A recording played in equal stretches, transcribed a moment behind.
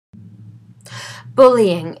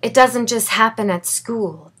Bullying, it doesn't just happen at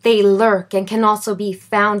school. They lurk and can also be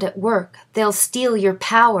found at work. They'll steal your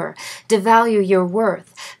power, devalue your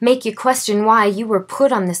worth, make you question why you were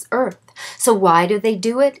put on this earth. So why do they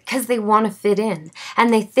do it? 'Cause they want to fit in,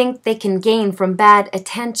 and they think they can gain from bad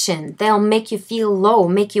attention. They'll make you feel low,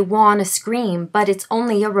 make you want to scream, but it's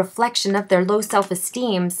only a reflection of their low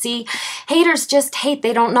self-esteem. See, haters just hate,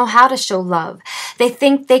 they don't know how to show love. They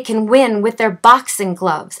think they can win with their boxing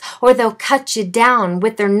gloves, or they'll cut you down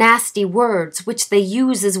with their nasty words, which they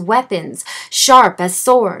use as weapons, sharp as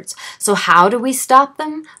swords. So how do we stop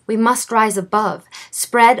them? We must rise above,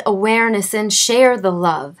 spread awareness and share the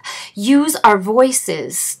love. Use our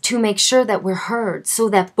voices to make sure that we're heard so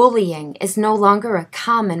that bullying is no longer a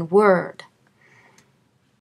common word.